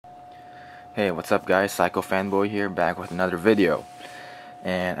Hey, what's up guys? Psycho Fanboy here, back with another video.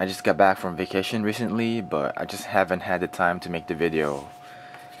 And I just got back from vacation recently, but I just haven't had the time to make the video.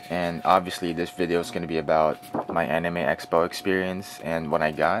 And obviously this video is going to be about my Anime Expo experience and what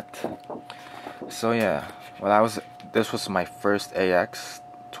I got. So yeah, this was my first AX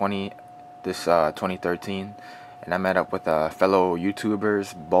 2013, and I met up with fellow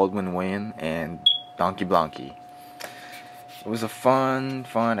YouTubers Baldwin Wayne and Donkey Blanky. It was a fun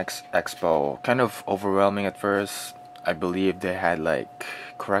expo. Kind of overwhelming at first. I believe they had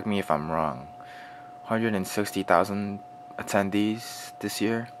correct me if I'm wrong, 160,000 attendees this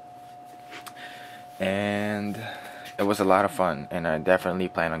year. And it was a lot of fun, and I definitely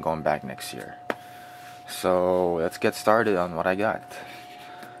plan on going back next year. So let's get started on what I got.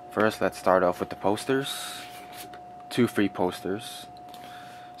 First, let's start off with the posters. 2 free posters.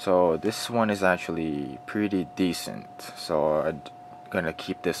 So this one is actually pretty decent, so I'm gonna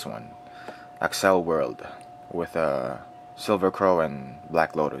keep this one. Accel World with Silver Crow and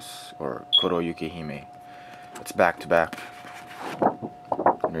Black Lotus, or Kuroyuki Hime. It's back to back.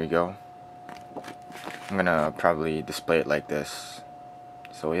 There you go. I'm gonna probably display it like this.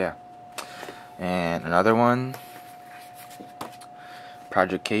 So yeah. And another one,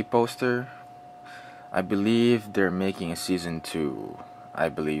 Project K poster. I believe they're making a season 2. I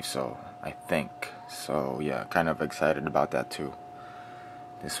believe so. I think. So yeah, kind of excited about that too.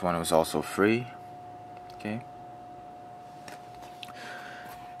 This one was also free. Okay.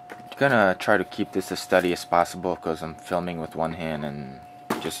 Gonna try to keep this as steady as possible because I'm filming with one hand and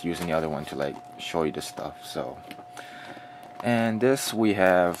just using the other one to show you the stuff. So, and this we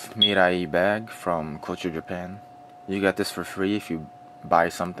have Mirai bag from Culture Japan. You get this for free if you buy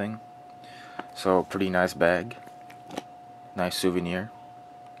something. So pretty nice bag. Nice souvenir.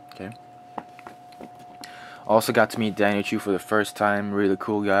 Okay. Also got to meet Danny Chu for the first time. Really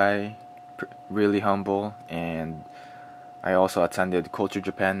cool guy, really humble, and I also attended Culture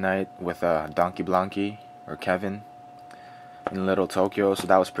Japan night with Donkey Blanky or Kevin in Little Tokyo, so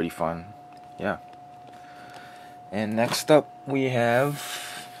that was pretty fun. Yeah. And next up we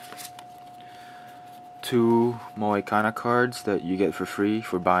have 2 Moekana cards that you get for free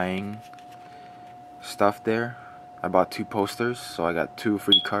for buying stuff there. I bought 2 posters, so I got 2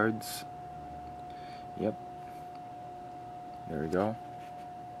 free cards. Yep. There we go.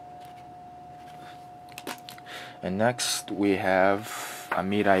 And next we have a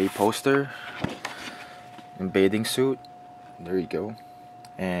Mirai poster in bathing suit. There you go.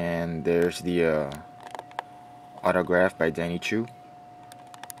 And there's the autograph by Danny Chu.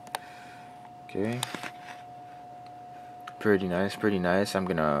 Okay. Pretty nice, pretty nice. I'm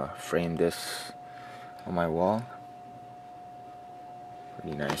gonna frame this on my wall.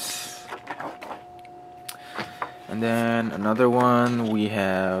 Pretty nice. And then another one, we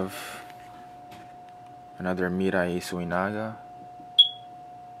have another Mirai Suinaga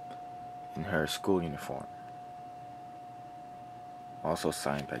in her school uniform. Also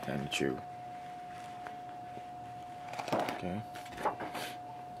signed by Danny Chu. Okay.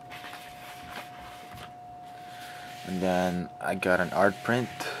 And then I got an art print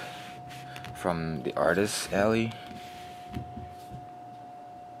from the Artist Alley.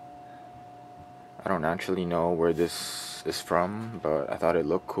 I don't actually know where this is from, but I thought it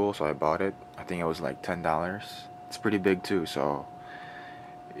looked cool, so I bought it. I think it was like $10. It's pretty big too, so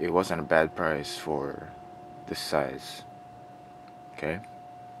it wasn't a bad price for this size. Okay.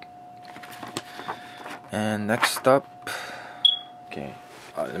 And next up, okay,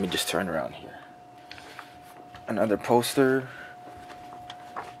 let me just turn around here. Another poster,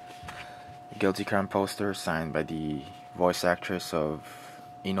 Guilty Crown poster signed by the voice actress of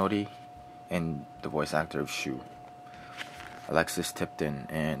Inori and the voice actor of Shu, Alexis Tipton,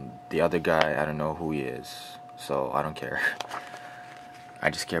 and the other guy, I don't know who he is, so I don't care. I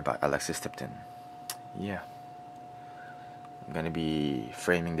just care about Alexis Tipton. Yeah. I'm gonna be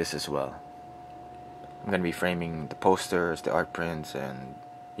framing this as well. I'm gonna be framing the posters, the art prints, and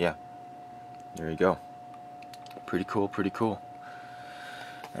yeah. There you go. Pretty cool, pretty cool.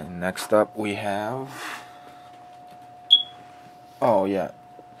 And next up we have... Oh yeah.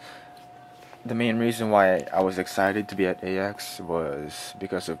 The main reason why I was excited to be at AX was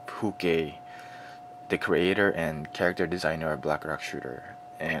because of Huke, the creator and character designer of Black Rock Shooter,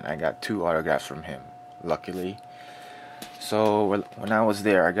 and I got 2 autographs from him, luckily. So when I was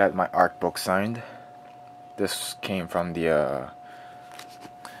there, I got my art book signed. This came from the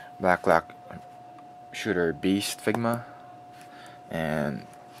Black Rock Shooter Beast Figma, and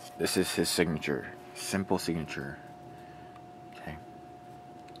this is his signature, simple signature.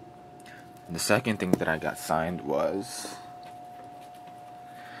 The second thing that I got signed was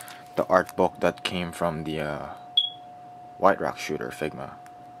the art book that came from the White Rock Shooter Figma.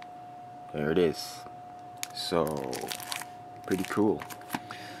 There it is. So pretty cool.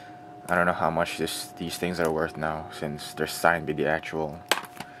 I don't know how much these things are worth now, since they're signed by the actual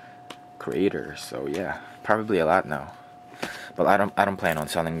creator. So yeah, probably a lot now. But I don't plan on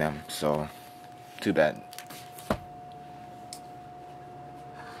selling them, so too bad.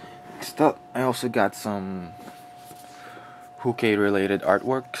 Next up, I also got some Hookay related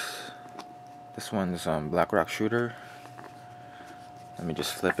artworks. This one's Black Rock Shooter. Let me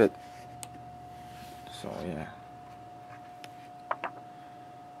just flip it. So yeah,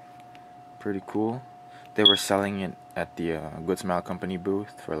 pretty cool. They were selling it at the Good Smile Company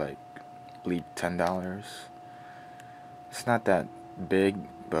booth for like, I believe, $10. It's not that big,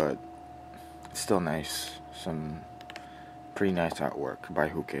 but it's still nice. Some pretty nice artwork by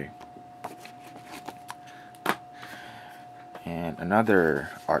Hookay. And another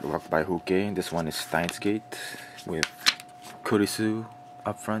artwork by Hookay. This one is Steins Gate with Kurisu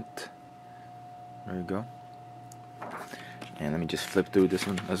up front. There you go. And let me just flip through this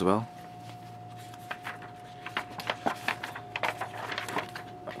one as well.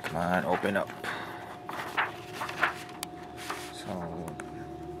 Come on, open up. So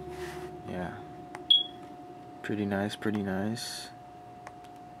yeah, pretty nice, pretty nice.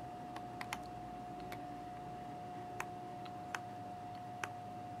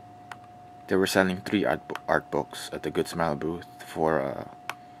 They were selling 3 art books at the Good Smile booth for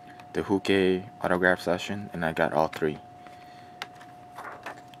the Hookay autograph session, and I got all 3.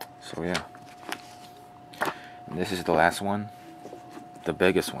 So yeah, and this is the last one, the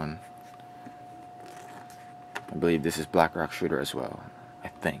biggest one. I believe this is Black Rock Shooter as well, I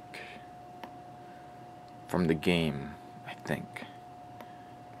think. From the game, I think.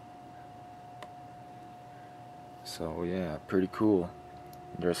 So yeah, pretty cool.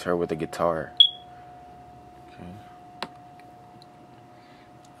 There's her with the guitar. Okay.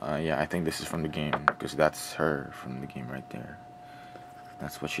 Yeah, I think this is from the game, because that's her from the game right there.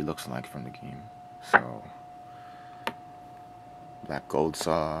 That's what she looks like from the game. So, black gold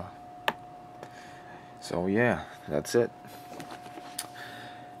saw. So yeah, that's it.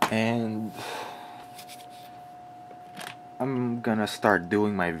 And I'm gonna start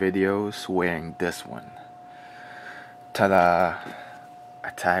doing my videos wearing this one. Ta-da!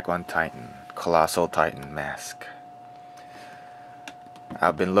 Attack on Titan, Colossal Titan mask.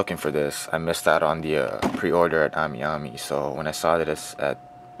 I've been looking for this. I missed out on the pre-order at Ami Ami, so when I saw this at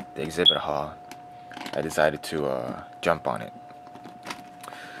the exhibit hall, I decided to jump on it.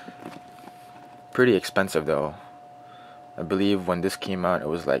 Pretty expensive though. I believe when this came out it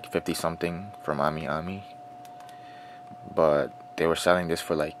was like 50 something from Ami Ami, but they were selling this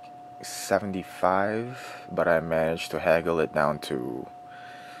for like 75, but I managed to haggle it down to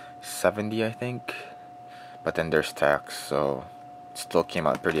 70, I think. But then there's tax, so it still came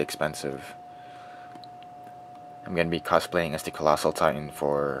out pretty expensive. I'm gonna be cosplaying as the Colossal Titan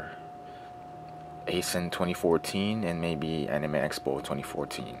for ASIN 2014 and maybe Anime Expo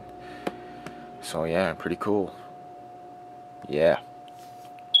 2014. So yeah, pretty cool. Yeah.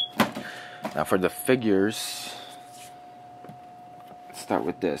 Now for the figures, let's start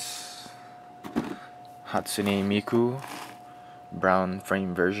with this Hatsune Miku brown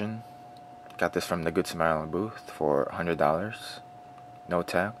frame version. Got this from the Good Smile booth for $100. No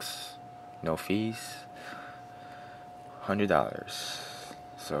tax, no fees. $100.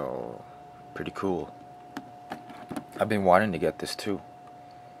 So pretty cool. I've been wanting to get this too.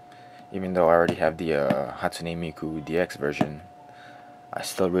 Even though I already have the Hatsune Miku DX version, I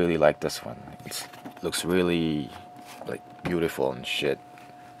still really like this one. It looks really like beautiful and shit.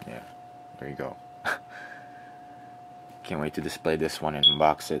 Yeah, there you go. Can't wait to display this one and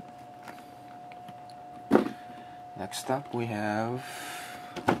unbox it. Next up we have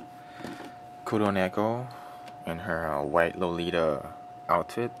Kuroneko in her white Lolita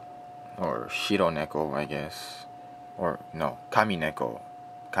outfit, or Shironeko, I guess, or no, Kamineko,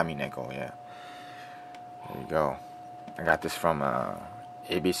 yeah. There you go. I got this from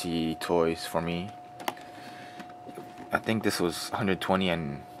ABC Toys for me. I think this was 120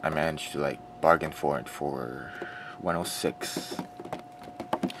 and I managed to like bargain for it for 106.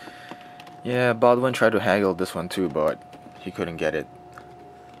 Yeah, Baldwin tried to haggle this one too, but he couldn't get it.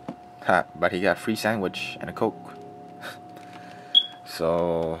 Ha, but he got free sandwich and a Coke.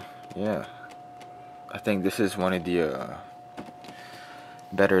 So, yeah. I think this is one of the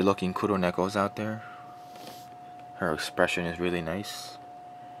better looking Kuronekos out there. Her expression is really nice.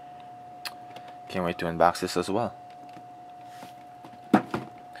 Can't wait to unbox this as well.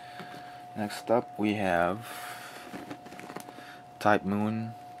 Next up we have Type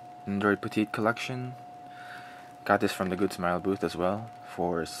Moon Android Petite collection. Got this from the Good Smile booth as well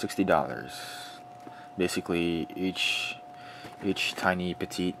for $60. Basically, each tiny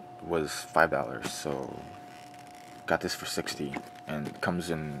petite was $5, so got this for 60, and it comes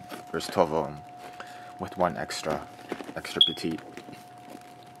in, there's 12 of them with one extra petite.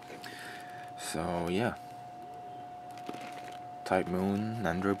 So yeah, Type Moon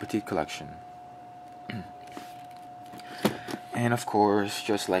Android Petite collection. And of course,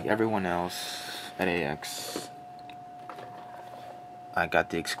 just like everyone else at AX, I got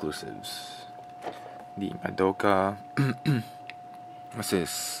the exclusives. The Madoka what's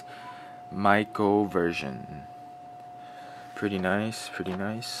this? Maiko version. Pretty nice, pretty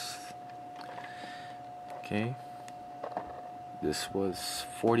nice. Okay. This was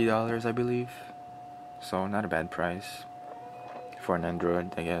 $40, I believe. So not a bad price for an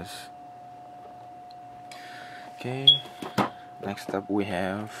Android, I guess. Okay. Next up we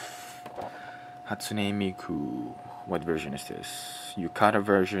have Hatsune Miku. What version is this? Yukata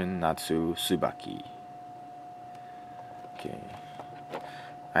version, Natsu Tsubaki. Okay.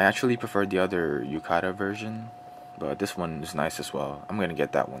 I actually prefer the other Yukata version, but this one is nice as well. I'm gonna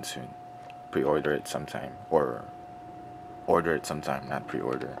get that one soon. Pre-order it sometime, or order it sometime, not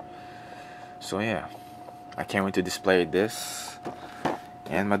pre-order. So yeah, I can't wait to display this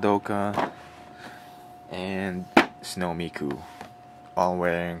and Madoka and Snow Miku, all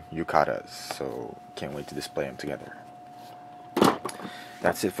wearing yukatas. So can't wait to display them together.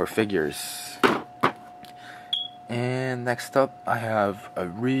 That's it for figures. And next up, I have a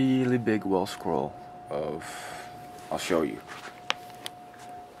really big wall scroll of, I'll show you.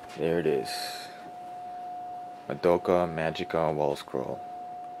 There it is. Madoka Magica wall scroll.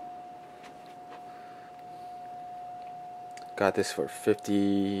 Got this for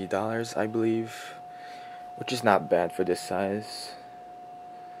 $50, I believe, which is not bad for this size.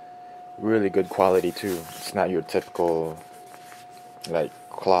 Really good quality too. It's not your typical like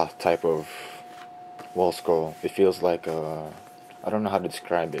cloth type of wall scroll. It feels like I don't know how to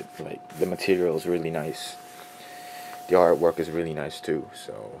describe it. Like the material is really nice. The artwork is really nice too.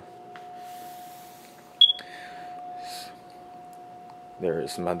 So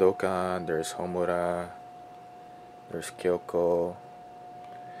there's Madoka, there's Homura, there's Kyoko,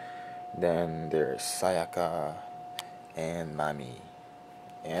 then there's Sayaka and Mami,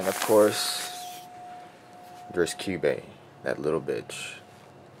 and of course there's Kyubey, that little bitch.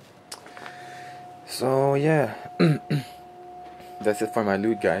 So yeah, that's it for my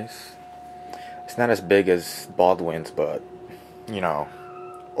loot, guys. It's not as big as Baldwin's, but you know,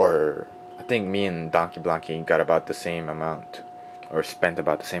 or I think me and Donkey Blanky got about the same amount, or spent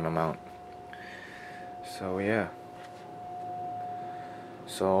about the same amount. So yeah.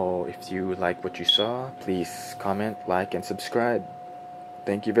 So if you like what you saw, please comment, like, and subscribe.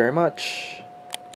 Thank you very much.